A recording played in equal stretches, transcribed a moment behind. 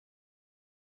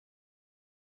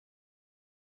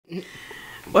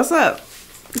What's up?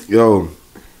 Yo.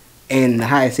 And the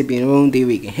highest hippie in the room,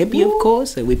 Dricanhippie, of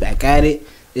course. So we back at it.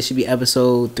 This should be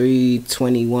episode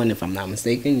 321, if I'm not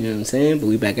mistaken. You know what I'm saying? But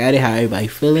we back at it. How everybody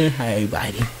feeling? How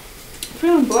everybody?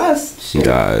 Feeling blessed. Shit.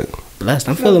 God. Blessed.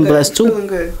 I'm feeling blessed too. Feeling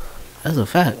good. That's a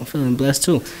fact. I'm feeling blessed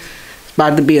too. It's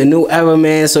about to be a new era,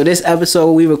 man. So this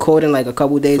episode we recording like a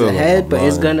couple days ahead, but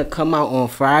it's gonna come out on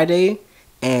Friday.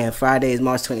 And Friday is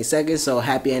March 22nd, so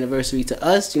happy anniversary to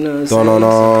us, you know what I'm saying? No.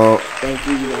 So, thank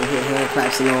you, you're gonna hear hand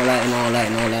claps and all that and all that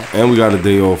and all that. And we got a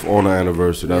day off on the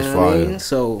anniversary, that's fire. I mean?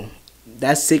 So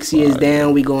that's 6 years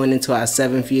down, we going into our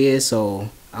 7th year, so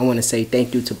I wanna say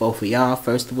thank you to both of y'all,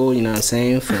 first of all, you know what I'm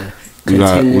saying, for we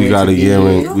got a year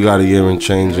and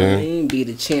change in. You know what I mean? Be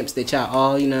the champs that y'all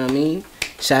are, you know what I mean?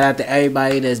 Shout out to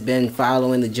everybody that's been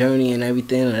following the journey and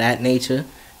everything of that nature.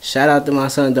 Shout out to my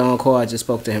son Don Cole. I just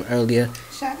spoke to him earlier.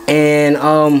 And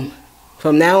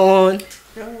from now on,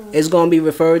 it's gonna be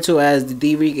referred to as the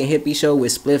Dricanhippie show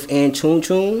with Spliff and Chun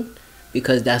Chun,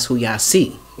 because that's who y'all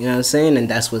see. You know what I'm saying? And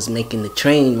that's what's making the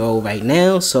train roll right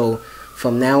now. So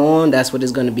from now on, that's what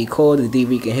it's gonna be called, the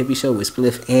Dricanhippie show with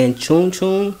Spliff and Chun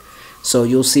Chun. So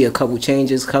you'll see a couple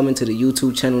changes coming to the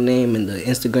YouTube channel name and the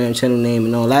Instagram channel name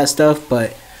and all that stuff,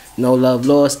 but no love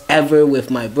lost ever with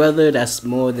my brother. That's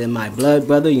more than my blood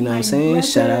brother, you know what I'm saying? Brother.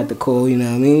 Shout out to Cole, you know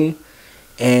what I mean?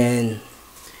 And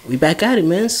we back at it,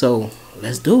 man. So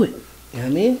let's do it. You know what I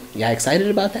mean? Y'all excited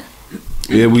about that?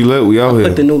 Yeah, we lit. We out here.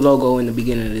 Put the new logo in the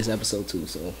beginning of this episode too,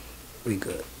 so we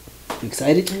good. You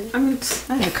excited? I mean,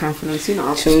 I have confidence, you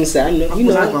know. Chun said, I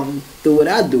do what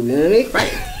I do, you know what I mean?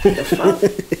 Right. The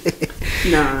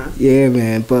fuck? Nah. Yeah,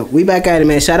 man. But we back at it,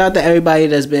 man. Shout out to everybody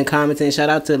that's been commenting. Shout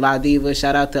out to La Diva.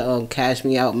 Shout out to Cash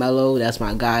Me Out Mello. That's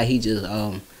my guy. He just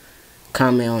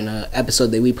comment on the episode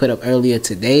that we put up earlier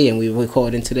today, and we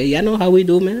recording today. Y'all know how we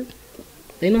do, man.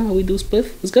 They know how we do,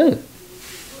 Spliff. It's good.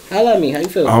 Holla at me. How you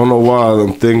feel? I don't know why.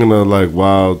 I'm thinking of like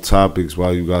wild topics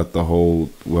while you got the whole.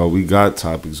 Well, we got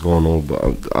topics going on, but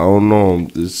I don't know.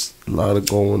 There's a lot of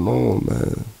going on,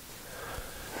 man.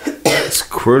 It's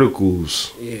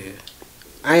criticals. Yeah.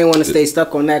 I ain't want to stay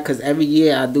stuck on that because every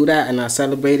year I do that and I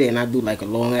celebrate it and I do like a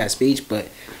long ass speech, but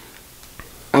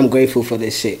I'm grateful for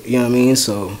this shit. You know what I mean?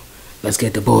 So let's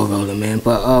get the ball rolling, man.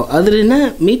 But other than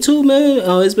that, me too, man.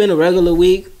 It's been a regular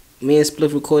week. Me and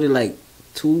Spliff recorded like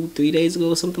 2-3 days ago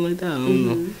or something like that. I don't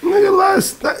know. Nigga,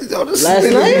 last night. Yo, this last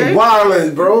night?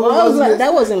 Wildin', bro.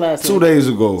 That wasn't last night. 2 days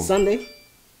ago. Sunday.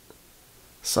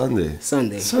 Yeah. It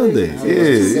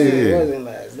wasn't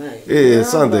last night. Yeah,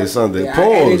 Sunday.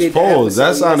 Yeah, Pause.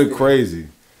 That sounded yesterday. crazy.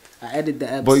 I edited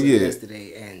the episode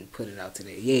yesterday and put it out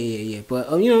today. Yeah. But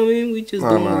you know what I mean? We just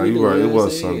Nah, you right. It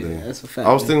was Sunday. Yeah, that's a fact.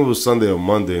 I was thinking it was Sunday or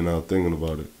Monday now, thinking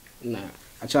about it. Nah,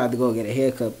 I tried to go get a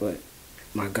haircut, but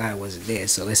my guy wasn't there,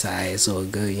 so it's alright. It's all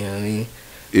good. You know what I mean?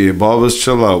 Yeah, barbers,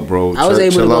 chill out, bro. I was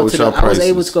able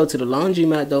to go to the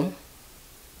laundromat though.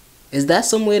 Is that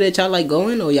somewhere that y'all like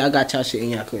going, or y'all got y'all shit in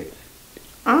y'all crib?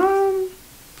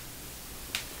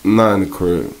 Not in the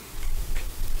crib.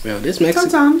 Bro, this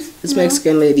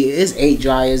Mexican lady, it's 8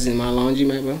 dryers in my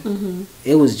laundromat, bro.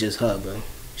 It was just her, bro.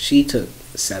 She took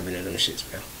 7 of them shits,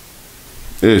 bro.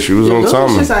 Yeah, she was on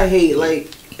time. Those shits I hate.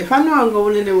 Like, if I know I'm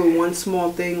going in there with one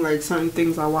small thing, like certain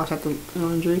things I wash out the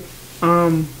laundry,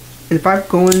 if I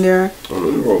go in there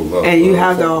and you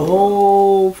have the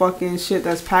whole fucking shit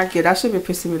that's packed, that should be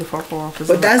pissing me the fuck off.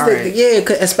 But that's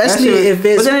especially if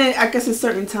it's. But then I guess it's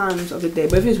certain times of the day.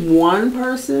 But if it's one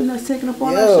person that's taking up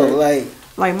all that shit,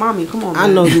 like mommy, come on. Man. I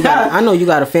know you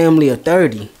got a family of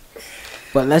 30,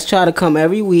 but let's try to come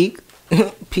every week,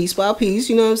 piece by piece.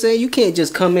 You know what I'm saying? You can't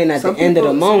just come in at the end of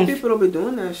the month. Some people don't be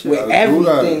doing that shit with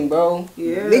everything, bro.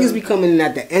 Yeah, niggas be coming in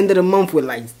at the end of the month with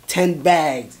like 10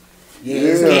 bags. Yeah,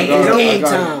 it's game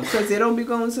time. Because they don't be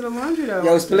going to the laundry though.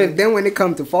 Yo, Spliff, then when it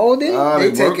come to folding,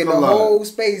 they taking the whole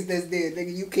space that's there.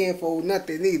 Nigga, you can't fold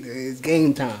nothing either. It's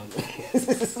game time.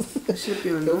 That shit be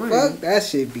annoying. Fuck, that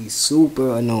shit be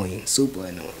super annoying.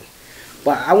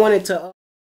 But I wanted to...